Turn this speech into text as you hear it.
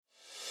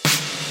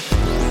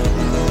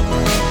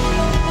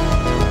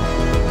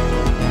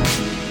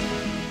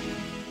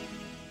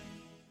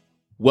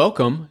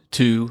Welcome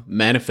to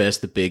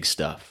Manifest the Big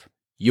Stuff,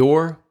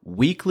 your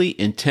weekly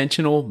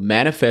intentional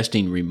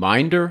manifesting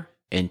reminder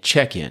and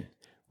check-in,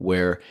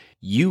 where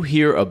you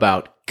hear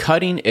about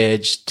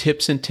cutting-edge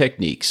tips and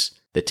techniques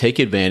that take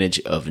advantage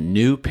of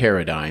new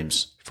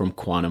paradigms from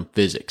quantum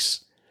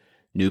physics.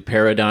 New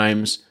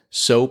paradigms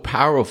so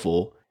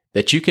powerful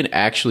that you can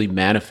actually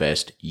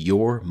manifest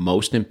your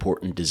most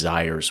important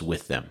desires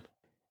with them.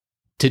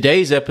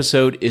 Today's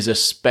episode is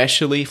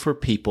especially for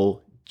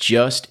people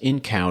just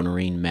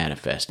encountering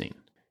manifesting,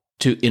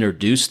 to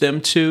introduce them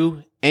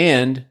to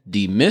and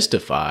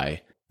demystify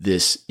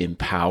this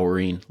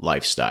empowering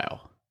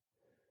lifestyle.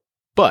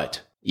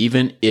 But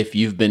even if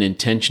you've been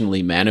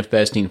intentionally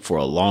manifesting for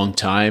a long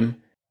time,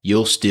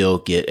 you'll still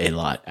get a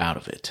lot out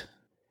of it.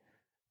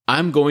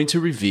 I'm going to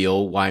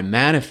reveal why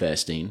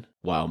manifesting,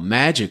 while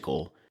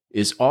magical,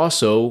 is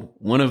also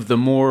one of the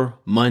more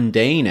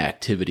mundane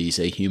activities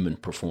a human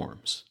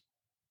performs.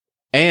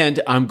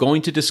 And I'm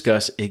going to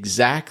discuss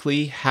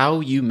exactly how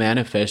you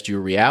manifest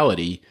your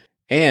reality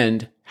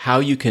and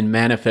how you can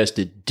manifest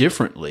it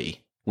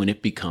differently when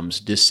it becomes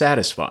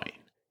dissatisfying.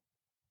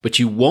 But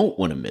you won't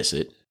want to miss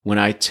it when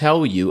I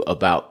tell you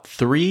about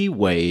 3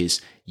 ways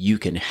you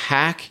can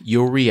hack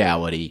your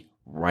reality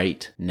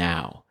right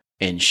now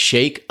and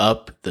shake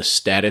up the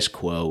status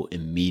quo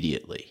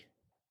immediately.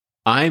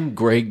 I'm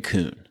Greg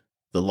Kuhn,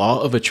 the Law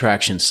of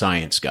Attraction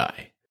Science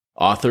Guy,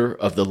 author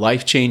of the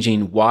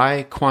life-changing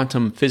Why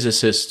Quantum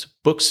Physicists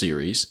book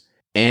series,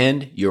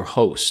 and your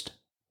host.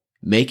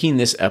 Making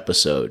this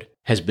episode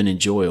has been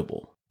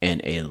enjoyable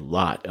and a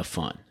lot of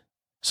fun.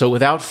 So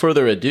without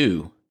further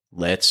ado,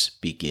 let's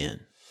begin.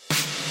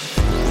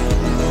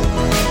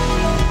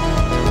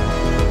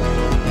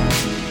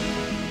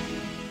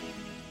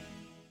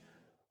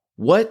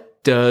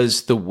 What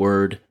does the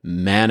word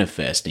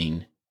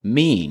manifesting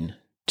mean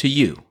to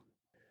you?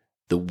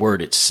 The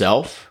word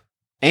itself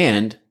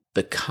and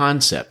the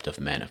concept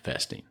of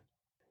manifesting.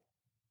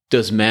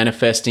 Does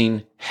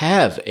manifesting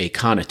have a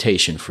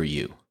connotation for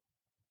you?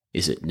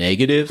 Is it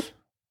negative?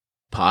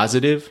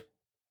 Positive?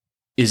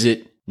 Is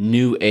it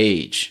new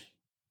age?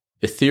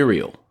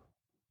 Ethereal?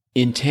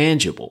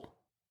 Intangible?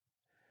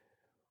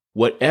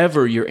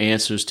 Whatever your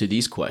answers to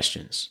these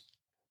questions,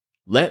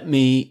 let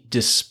me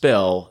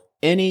dispel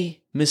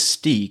any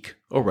mystique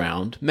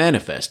around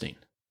manifesting.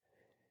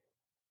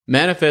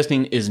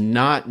 Manifesting is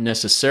not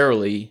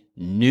necessarily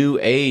new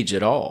age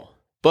at all,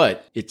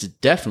 but it's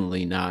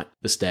definitely not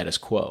the status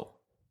quo.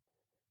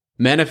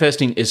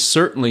 Manifesting is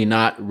certainly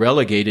not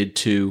relegated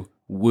to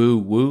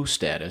woo-woo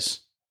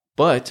status,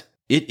 but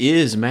it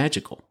is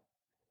magical.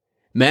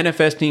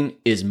 Manifesting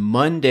is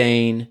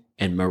mundane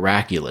and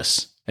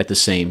miraculous at the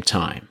same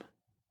time.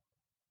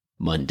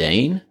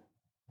 Mundane?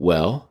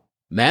 Well,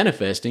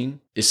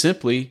 manifesting is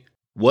simply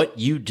what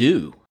you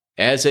do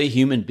as a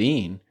human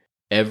being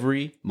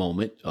every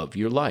moment of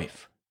your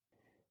life.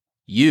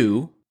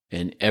 You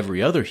and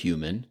every other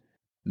human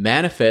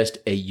manifest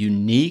a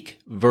unique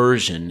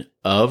version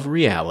of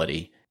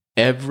reality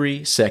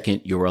every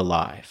second you're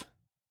alive.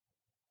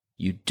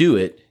 You do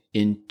it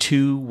in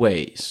 2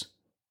 ways.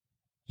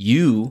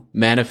 You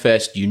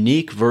manifest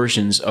unique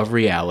versions of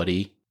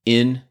reality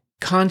in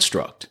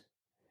construct.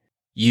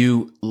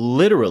 You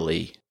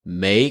literally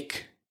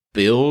make,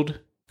 build,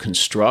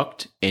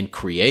 construct, and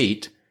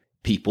create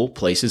people,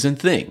 places, and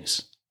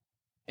things.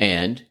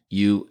 And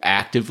you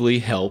actively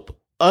help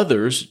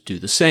others do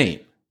the same.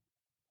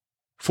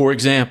 For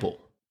example,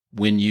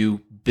 when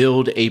you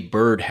build a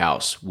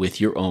birdhouse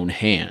with your own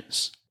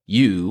hands,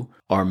 you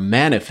are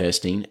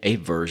manifesting a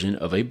version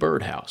of a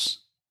birdhouse.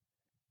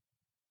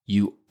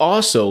 You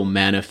also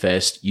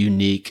manifest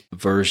unique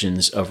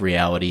versions of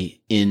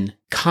reality in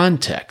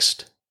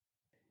context.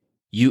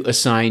 You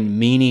assign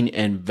meaning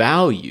and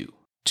value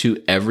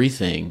to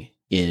everything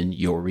in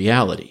your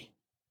reality.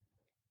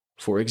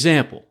 For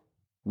example,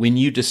 when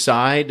you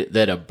decide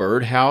that a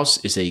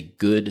birdhouse is a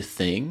good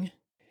thing,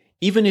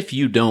 even if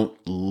you don't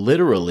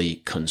literally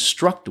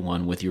construct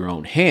one with your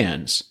own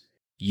hands,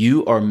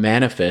 you are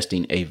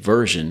manifesting a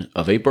version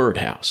of a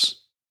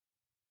birdhouse.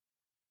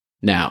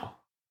 Now,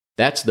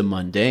 that's the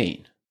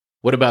mundane.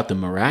 What about the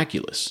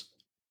miraculous?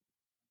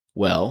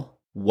 Well,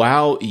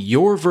 while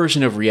your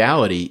version of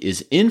reality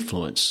is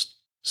influenced,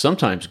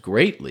 sometimes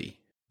greatly,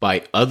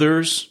 by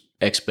others'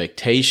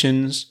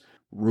 expectations,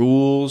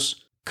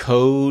 rules,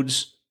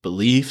 codes,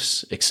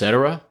 beliefs,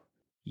 etc.,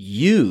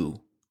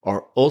 you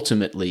are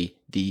ultimately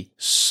the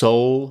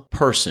sole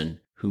person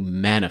who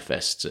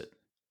manifests it.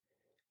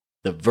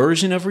 The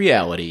version of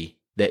reality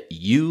that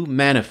you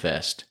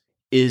manifest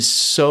is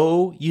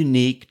so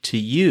unique to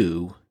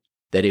you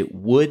that it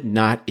would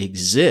not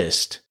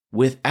exist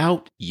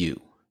without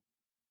you.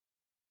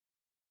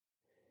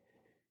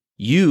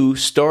 You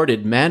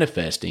started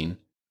manifesting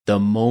the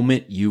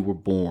moment you were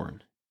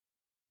born.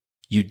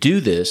 You do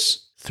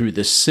this through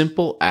the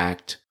simple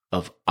act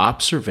of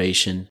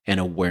observation and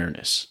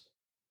awareness.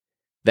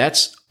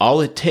 That's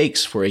all it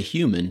takes for a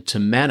human to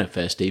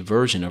manifest a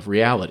version of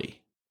reality.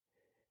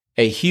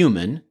 A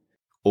human,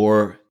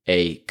 or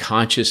a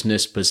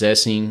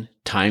consciousness-possessing,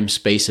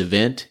 time-space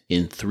event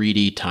in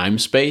 3D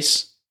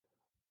time-space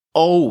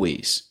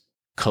always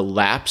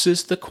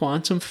collapses the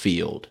quantum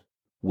field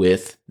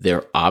with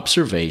their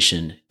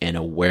observation and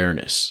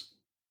awareness.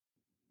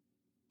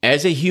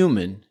 As a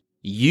human,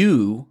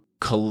 you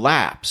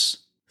collapse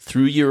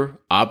through your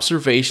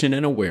observation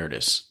and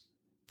awareness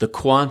the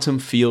quantum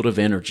field of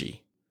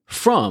energy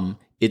from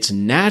its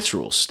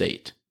natural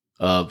state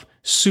of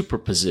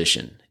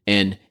superposition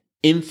and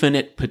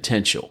infinite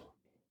potential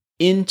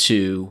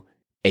into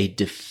a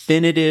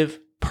definitive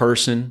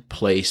person,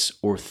 place,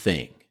 or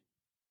thing.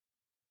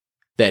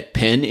 That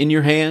pen in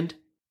your hand,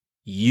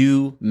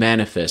 you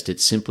manifest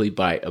it simply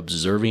by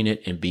observing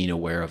it and being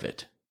aware of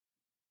it.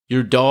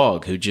 Your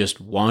dog who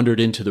just wandered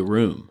into the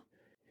room,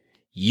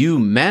 you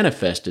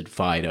manifested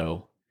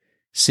Fido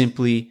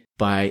simply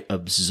by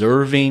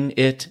observing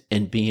it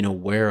and being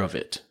aware of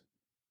it.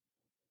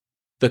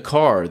 The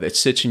car that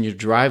sits in your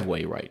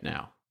driveway right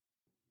now,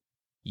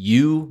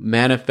 you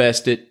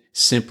manifest it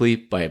simply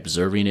by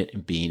observing it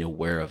and being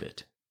aware of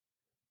it.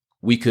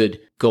 We could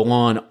go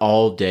on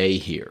all day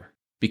here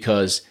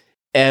because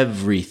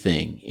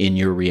everything in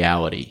your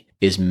reality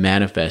is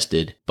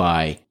manifested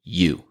by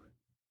you.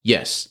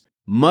 Yes,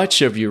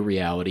 much of your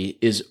reality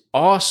is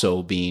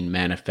also being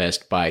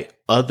manifest by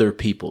other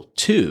people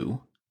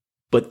too,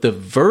 but the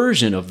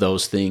version of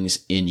those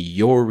things in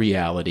your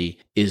reality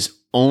is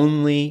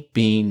only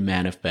being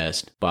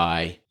manifest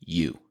by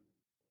you.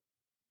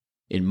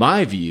 In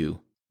my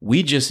view,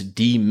 we just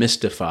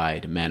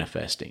demystified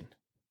manifesting.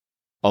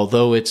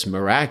 Although it's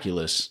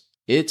miraculous,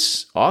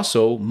 it's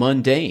also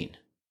mundane.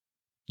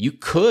 You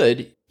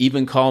could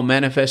even call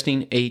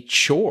manifesting a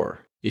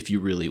chore if you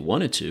really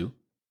wanted to,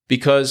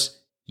 because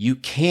you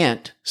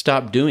can't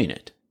stop doing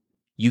it.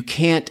 You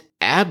can't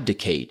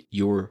abdicate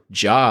your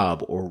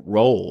job or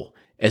role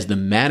as the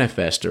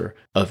manifester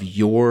of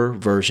your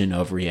version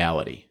of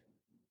reality.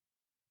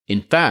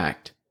 In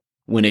fact,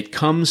 when it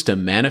comes to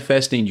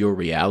manifesting your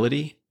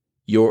reality,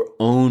 your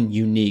own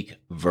unique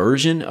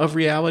version of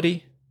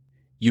reality,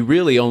 you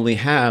really only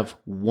have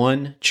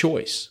one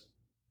choice.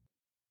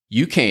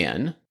 You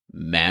can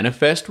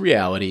manifest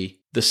reality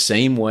the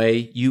same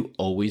way you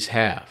always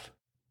have,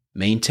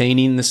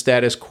 maintaining the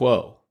status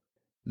quo,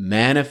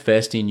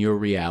 manifesting your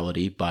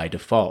reality by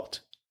default.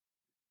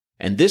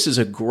 And this is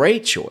a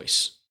great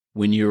choice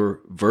when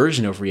your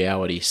version of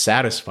reality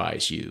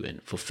satisfies you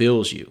and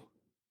fulfills you.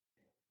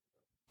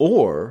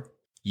 Or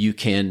you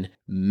can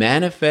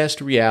manifest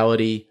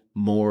reality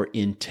more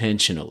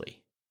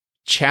intentionally,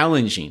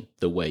 challenging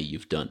the way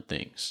you've done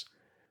things,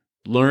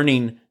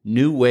 learning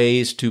new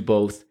ways to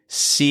both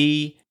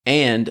see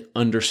and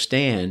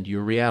understand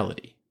your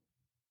reality.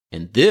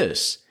 And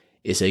this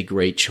is a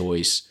great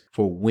choice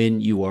for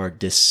when you are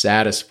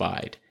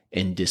dissatisfied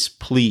and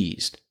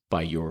displeased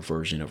by your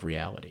version of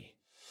reality.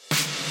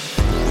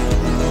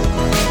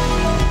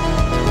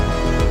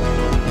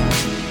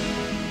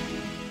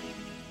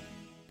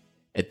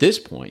 At this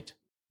point,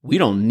 we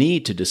don't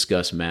need to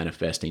discuss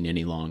manifesting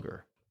any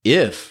longer.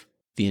 If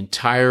the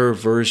entire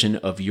version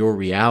of your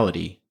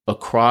reality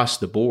across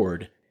the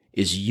board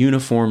is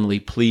uniformly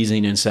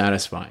pleasing and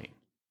satisfying.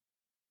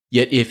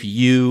 Yet if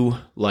you,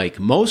 like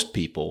most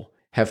people,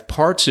 have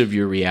parts of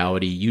your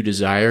reality you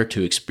desire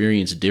to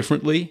experience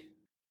differently,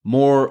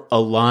 more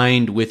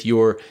aligned with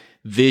your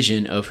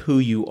vision of who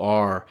you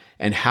are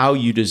and how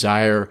you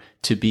desire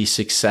to be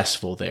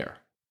successful there,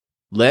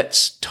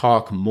 let's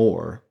talk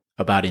more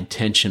about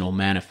intentional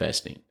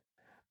manifesting,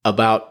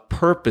 about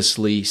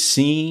purposely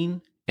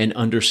seeing and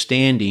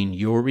understanding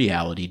your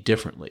reality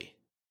differently.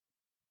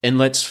 And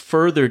let's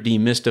further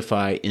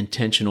demystify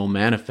intentional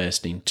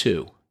manifesting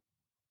too.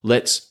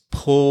 Let's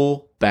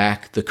pull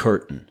back the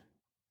curtain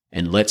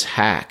and let's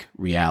hack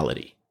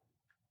reality.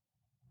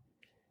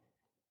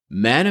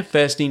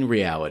 Manifesting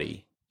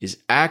reality is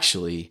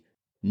actually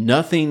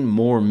nothing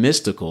more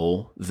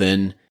mystical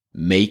than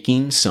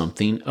making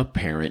something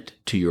apparent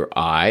to your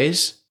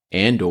eyes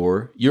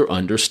and/or your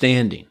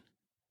understanding.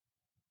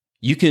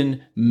 You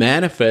can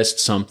manifest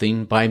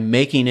something by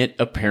making it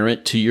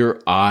apparent to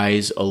your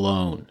eyes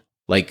alone,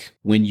 like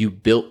when you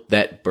built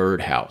that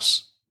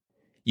birdhouse.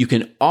 You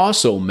can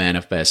also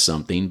manifest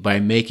something by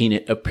making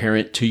it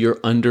apparent to your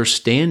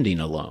understanding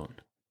alone,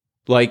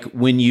 like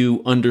when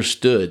you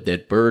understood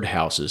that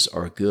birdhouses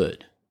are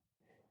good.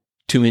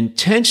 To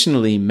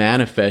intentionally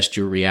manifest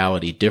your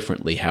reality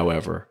differently,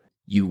 however,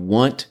 you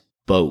want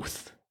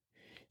both.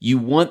 You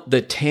want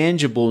the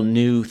tangible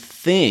new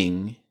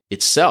thing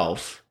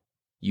itself,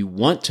 you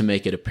want to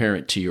make it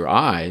apparent to your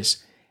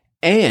eyes,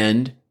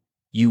 and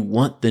you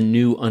want the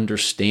new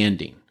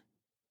understanding.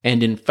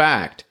 And in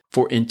fact,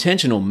 for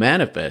intentional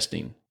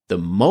manifesting, the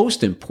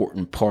most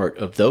important part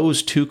of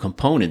those two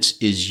components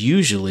is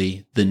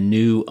usually the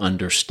new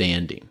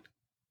understanding.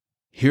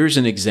 Here's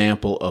an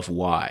example of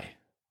why.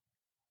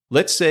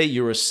 Let's say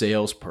you're a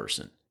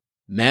salesperson.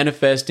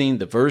 Manifesting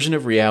the version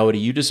of reality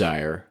you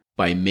desire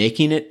by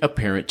making it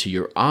apparent to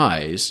your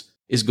eyes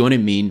is going to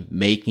mean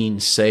making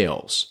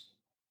sales.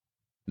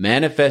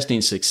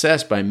 Manifesting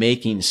success by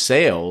making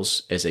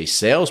sales as a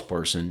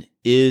salesperson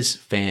is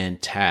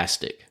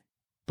fantastic.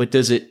 But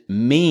does it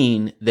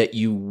mean that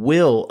you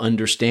will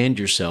understand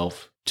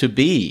yourself to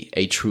be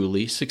a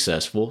truly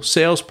successful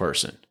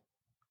salesperson?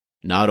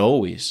 Not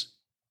always.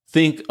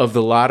 Think of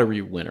the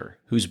lottery winner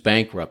who's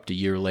bankrupt a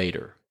year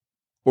later,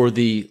 or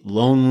the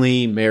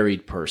lonely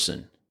married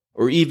person,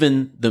 or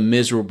even the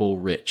miserable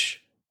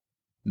rich.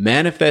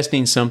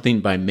 Manifesting something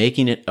by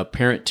making it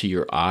apparent to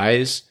your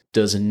eyes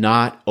does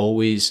not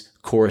always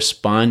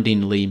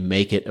correspondingly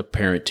make it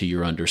apparent to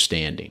your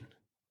understanding.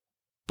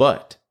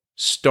 But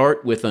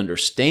start with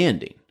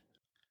understanding.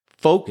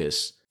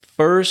 Focus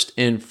first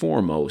and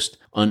foremost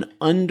on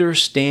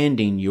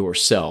understanding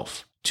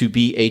yourself to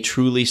be a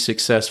truly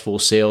successful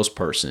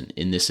salesperson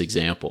in this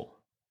example.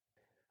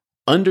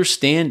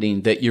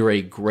 Understanding that you're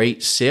a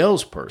great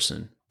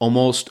salesperson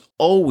almost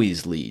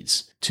always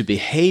leads to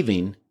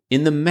behaving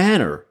in the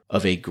manner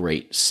of a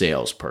great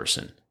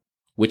salesperson,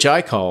 which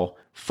I call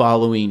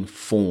following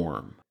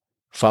form.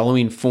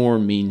 Following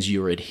form means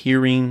you're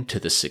adhering to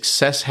the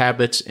success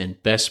habits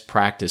and best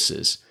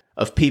practices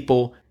of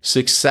people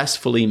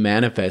successfully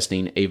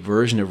manifesting a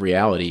version of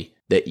reality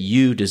that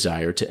you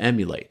desire to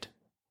emulate.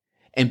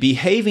 And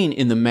behaving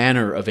in the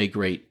manner of a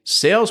great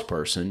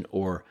salesperson,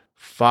 or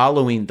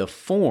following the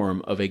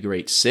form of a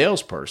great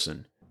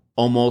salesperson,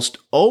 almost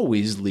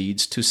always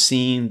leads to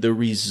seeing the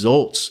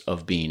results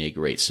of being a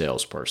great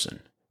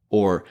salesperson,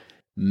 or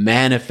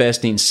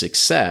manifesting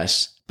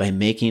success by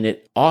making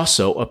it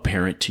also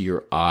apparent to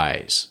your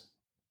eyes.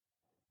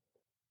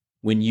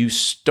 When you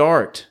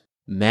start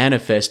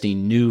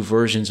manifesting new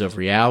versions of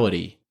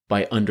reality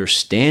by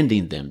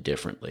understanding them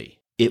differently,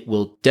 it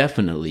will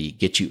definitely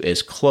get you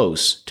as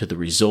close to the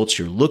results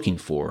you're looking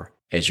for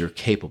as you're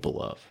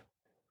capable of.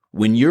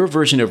 When your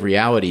version of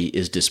reality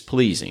is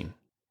displeasing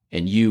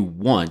and you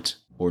want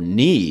or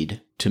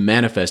need to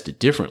manifest it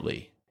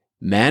differently,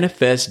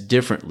 manifest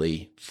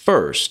differently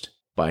first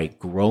by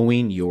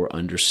growing your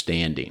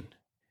understanding.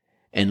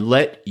 And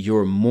let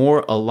your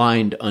more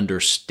aligned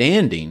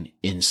understanding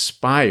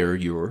inspire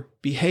your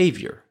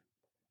behavior,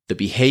 the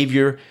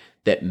behavior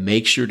that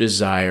makes your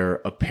desire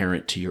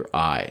apparent to your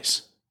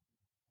eyes.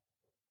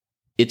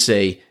 It's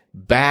a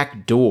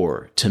back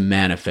door to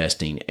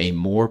manifesting a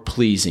more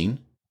pleasing,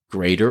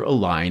 greater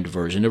aligned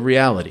version of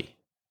reality.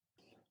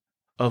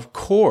 Of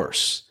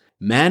course,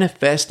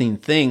 manifesting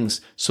things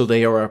so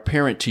they are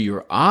apparent to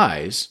your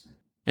eyes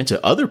and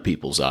to other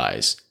people's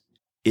eyes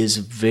is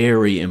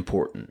very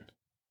important.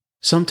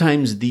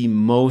 Sometimes the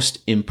most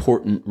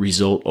important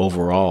result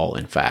overall,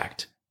 in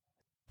fact.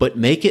 But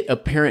make it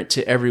apparent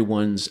to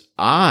everyone's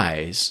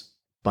eyes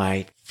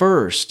by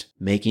first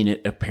making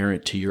it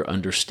apparent to your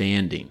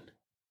understanding.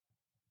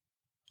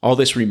 All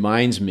this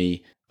reminds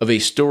me of a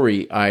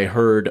story I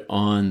heard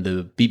on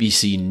the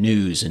BBC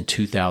News in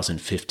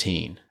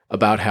 2015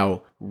 about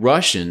how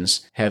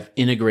Russians have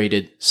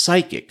integrated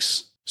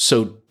psychics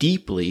so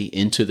deeply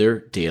into their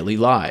daily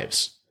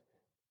lives.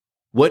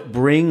 What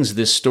brings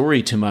this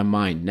story to my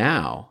mind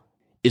now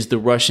is the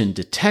Russian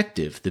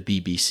detective the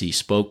BBC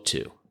spoke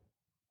to.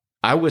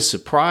 I was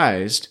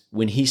surprised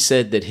when he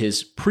said that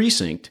his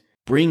precinct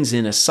brings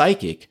in a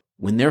psychic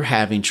when they're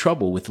having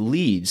trouble with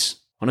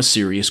leads on a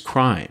serious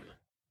crime.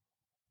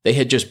 They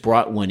had just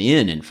brought one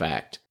in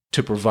fact,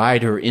 to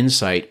provide her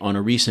insight on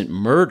a recent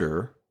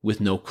murder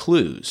with no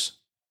clues.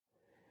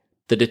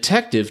 The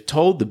detective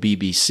told the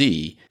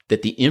BBC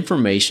that the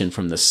information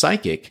from the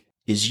psychic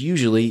is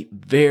usually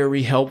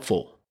very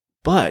helpful,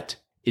 but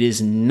it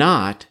is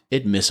not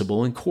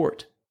admissible in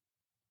court.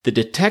 The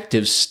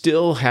detectives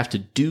still have to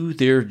do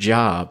their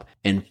job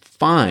and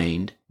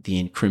find the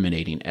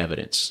incriminating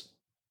evidence.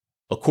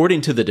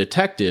 According to the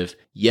detective,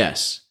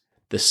 yes,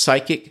 the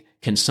psychic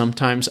can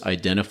sometimes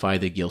identify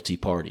the guilty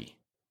party,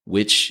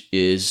 which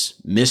is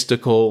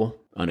mystical,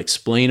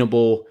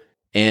 unexplainable,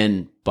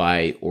 and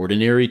by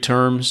ordinary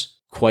terms,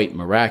 quite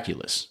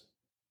miraculous.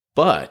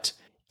 But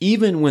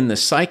even when the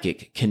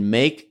psychic can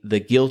make the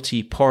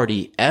guilty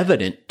party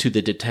evident to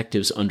the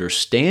detective's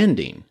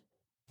understanding,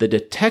 the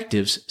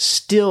detectives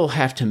still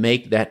have to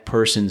make that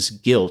person's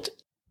guilt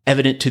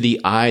evident to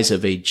the eyes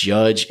of a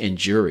judge and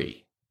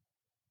jury.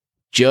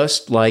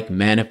 Just like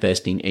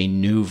manifesting a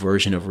new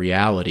version of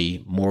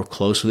reality more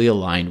closely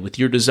aligned with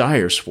your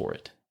desires for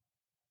it.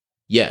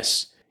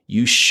 Yes,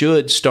 you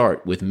should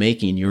start with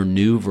making your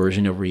new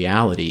version of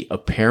reality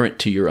apparent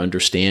to your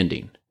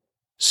understanding,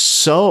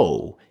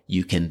 so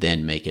you can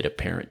then make it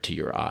apparent to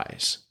your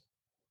eyes.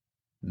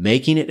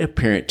 Making it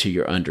apparent to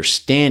your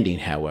understanding,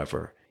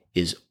 however,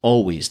 is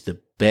always the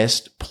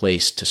best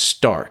place to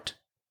start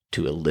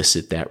to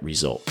elicit that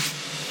result.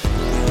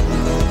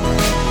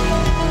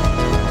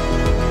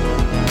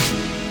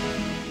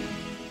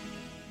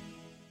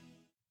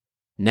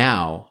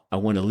 Now, I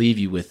want to leave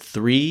you with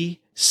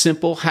 3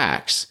 simple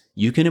hacks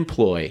you can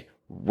employ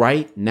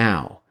right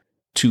now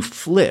to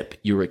flip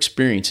your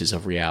experiences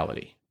of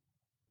reality.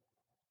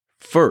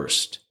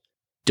 First,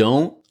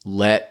 don't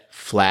let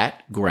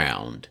flat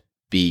ground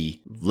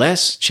be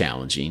less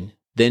challenging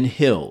than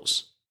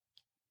hills.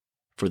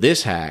 For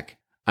this hack,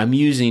 I'm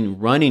using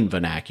running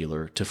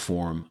vernacular to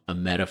form a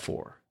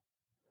metaphor.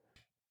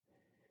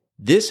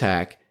 This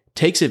hack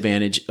takes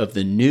advantage of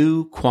the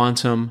new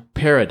quantum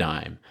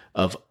paradigm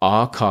of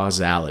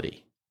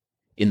acausality.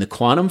 In the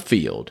quantum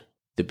field,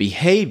 the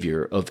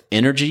behavior of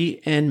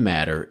energy and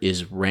matter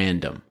is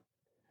random.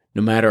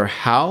 No matter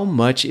how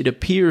much it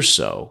appears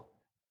so,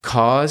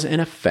 cause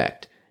and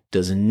effect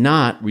does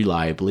not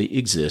reliably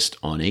exist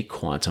on a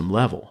quantum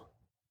level.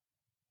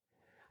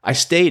 I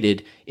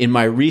stated in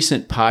my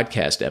recent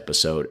podcast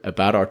episode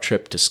about our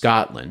trip to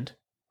Scotland,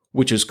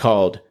 which is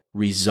called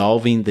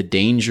Resolving the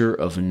Danger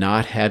of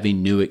Not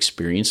Having New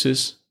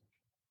Experiences,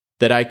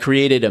 that I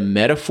created a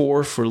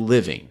metaphor for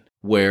living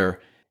where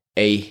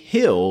a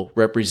hill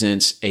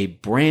represents a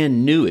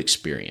brand new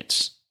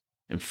experience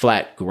and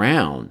flat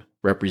ground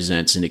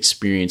represents an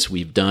experience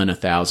we've done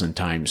 1,000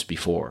 times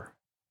before.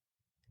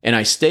 And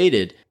I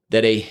stated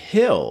that a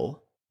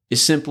hill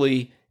is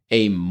simply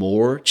a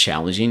more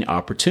challenging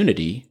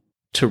opportunity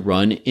to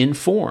run in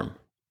form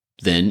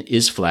than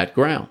is flat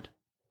ground.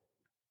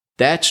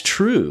 That's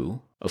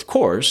true, of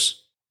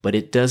course, but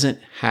it doesn't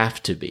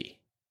have to be.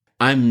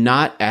 I'm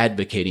not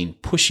advocating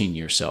pushing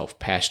yourself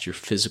past your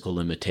physical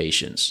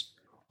limitations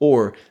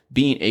or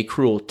being a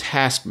cruel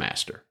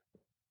taskmaster,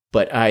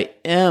 but I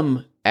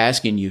am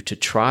asking you to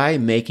try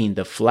making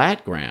the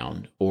flat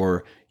ground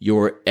or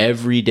your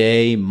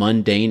everyday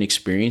mundane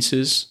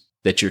experiences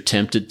that you're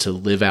tempted to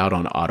live out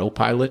on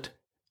autopilot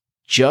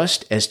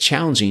just as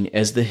challenging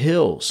as the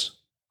hills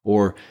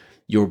or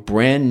your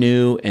brand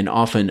new and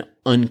often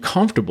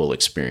uncomfortable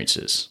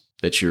experiences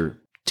that you're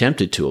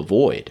tempted to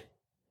avoid.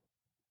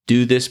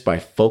 Do this by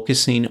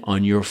focusing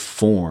on your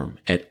form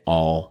at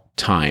all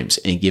times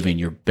and giving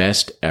your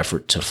best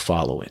effort to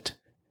follow it.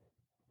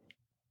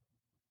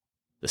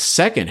 The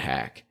second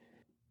hack,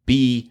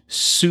 be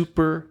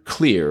super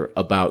clear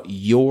about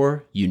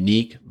your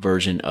unique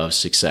version of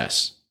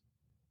success.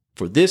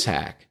 For this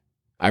hack,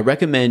 I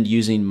recommend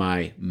using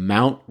my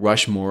Mount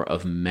Rushmore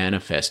of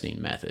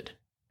manifesting method.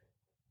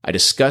 I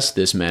discussed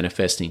this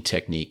manifesting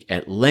technique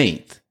at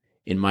length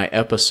in my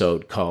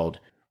episode called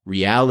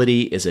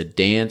Reality is a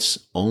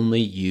Dance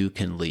Only You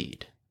Can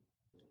Lead.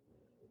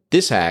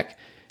 This hack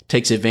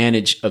takes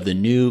advantage of the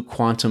new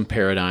quantum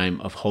paradigm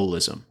of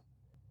holism.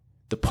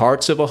 The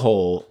parts of a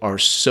whole are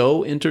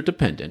so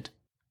interdependent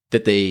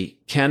that they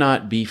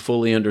cannot be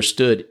fully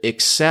understood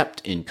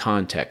except in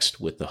context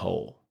with the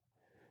whole.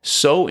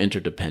 So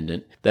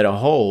interdependent that a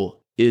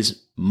whole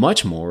is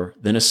much more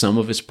than a sum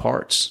of its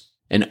parts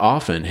and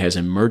often has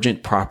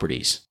emergent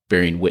properties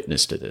bearing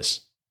witness to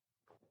this.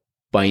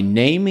 By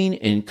naming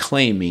and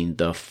claiming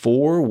the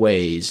 4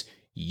 ways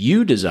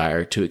you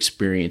desire to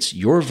experience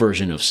your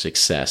version of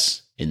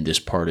success in this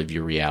part of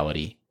your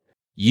reality,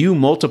 you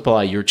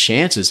multiply your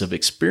chances of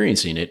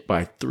experiencing it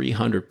by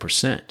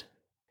 300%.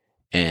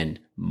 And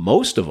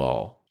most of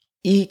all,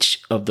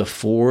 each of the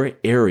 4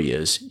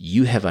 areas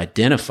you have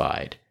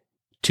identified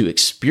to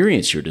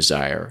experience your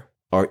desire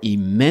are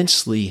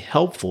immensely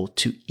helpful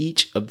to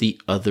each of the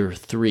other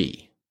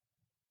 3.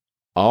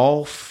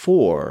 All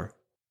 4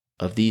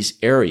 of these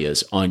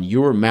areas on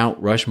your Mount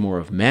Rushmore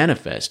of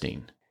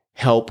manifesting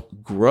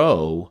help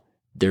grow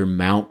their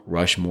Mount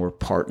Rushmore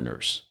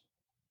partners.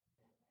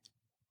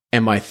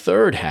 And my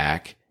third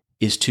hack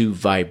is to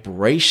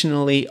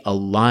vibrationally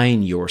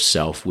align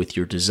yourself with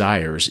your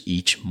desires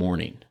each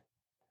morning.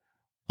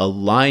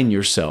 Align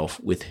yourself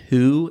with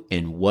who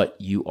and what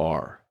you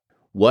are.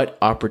 What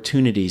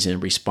opportunities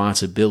and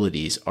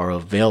responsibilities are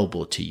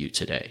available to you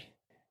today?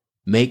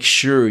 Make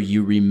sure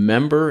you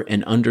remember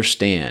and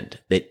understand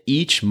that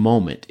each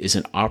moment is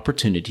an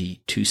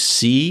opportunity to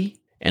see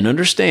and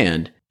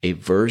understand a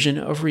version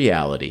of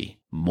reality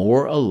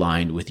more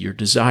aligned with your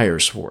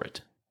desires for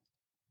it.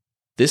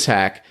 This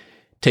hack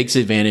takes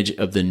advantage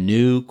of the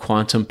new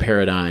quantum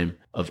paradigm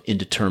of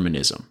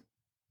indeterminism.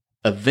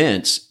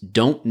 Events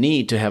don't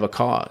need to have a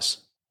cause.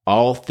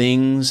 All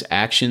things,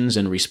 actions,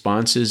 and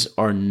responses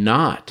are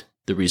not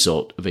the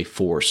result of a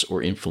force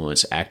or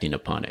influence acting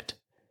upon it.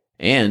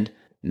 And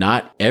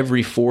not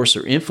every force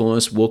or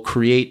influence will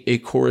create a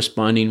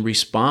corresponding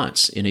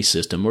response in a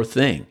system or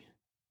thing.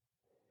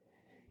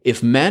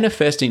 If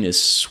manifesting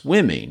is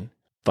swimming,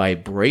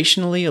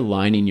 vibrationally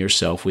aligning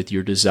yourself with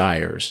your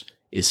desires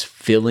is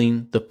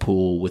filling the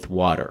pool with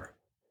water.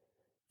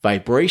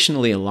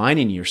 Vibrationally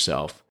aligning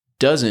yourself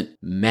doesn't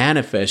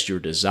manifest your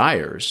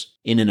desires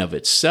in and of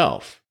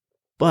itself,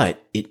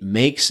 but it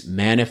makes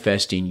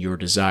manifesting your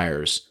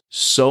desires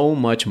so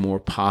much more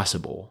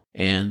possible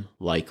and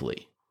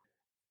likely.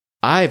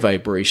 I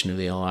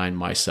vibrationally align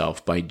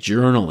myself by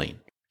journaling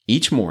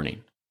each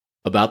morning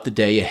about the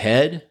day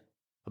ahead,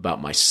 about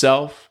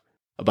myself,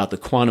 about the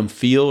quantum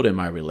field and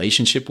my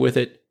relationship with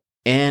it,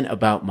 and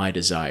about my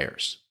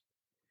desires.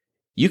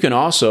 You can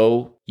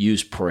also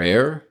use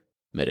prayer,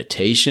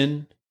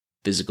 meditation,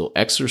 physical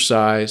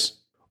exercise,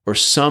 or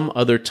some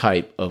other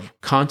type of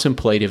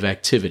contemplative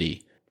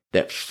activity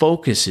that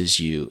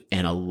focuses you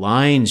and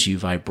aligns you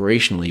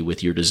vibrationally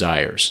with your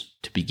desires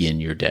to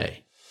begin your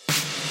day.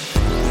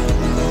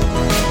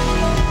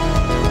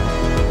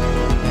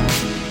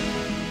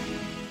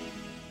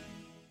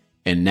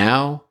 And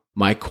now,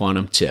 my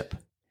quantum tip.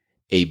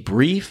 A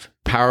brief,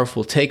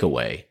 powerful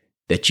takeaway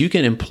that you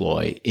can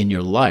employ in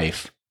your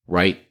life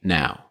right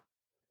now.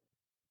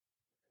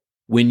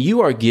 When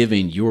you are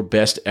giving your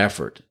best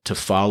effort to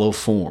follow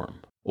form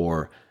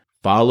or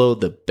follow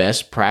the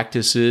best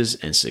practices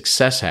and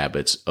success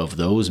habits of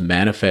those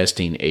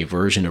manifesting a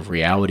version of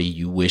reality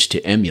you wish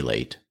to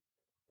emulate,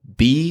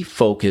 be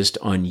focused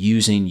on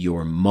using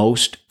your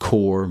most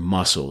core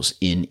muscles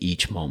in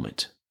each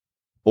moment,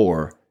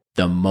 or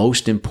the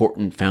most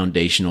important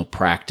foundational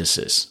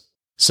practices,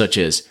 such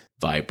as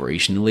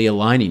vibrationally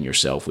aligning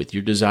yourself with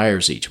your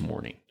desires each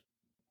morning.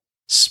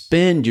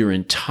 Spend your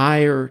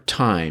entire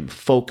time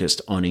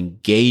focused on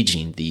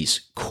engaging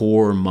these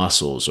core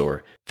muscles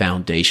or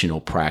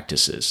foundational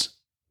practices.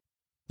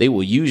 They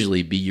will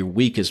usually be your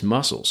weakest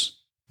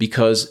muscles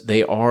because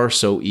they are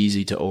so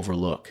easy to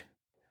overlook,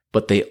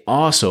 but they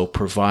also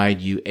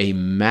provide you a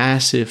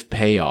massive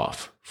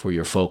payoff for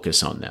your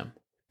focus on them,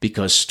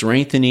 because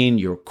strengthening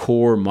your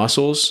core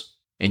muscles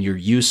and your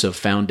use of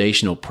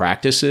foundational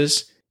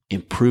practices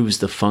improves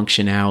the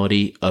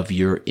functionality of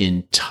your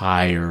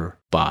entire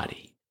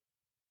body.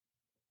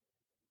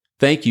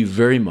 Thank you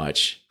very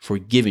much for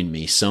giving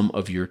me some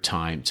of your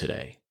time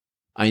today.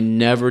 I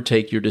never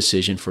take your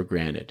decision for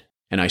granted,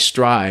 and I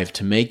strive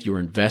to make your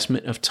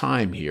investment of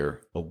time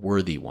here a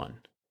worthy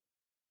one.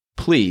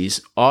 Please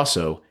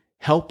also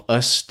help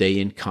us stay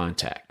in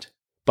contact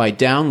by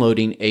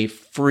downloading a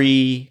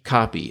free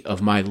copy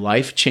of my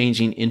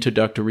life-changing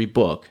introductory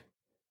book,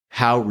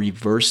 How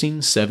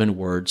Reversing 7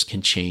 Words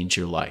Can Change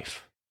Your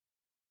Life.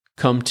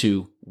 Come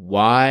to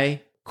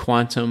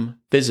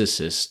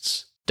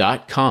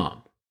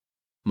whyquantumphysicists.com,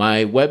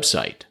 my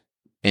website,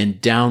 and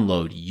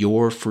download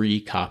your free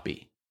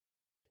copy.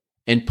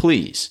 And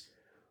please,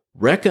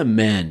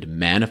 recommend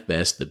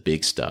Manifest the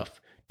Big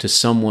Stuff to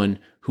someone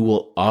who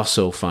will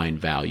also find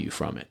value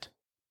from it.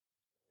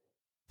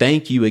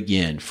 Thank you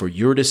again for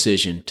your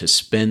decision to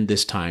spend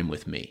this time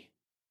with me.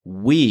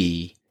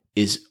 We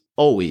is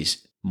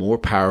always more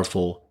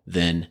powerful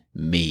than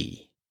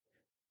me.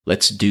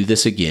 Let's do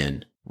this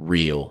again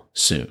real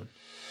soon.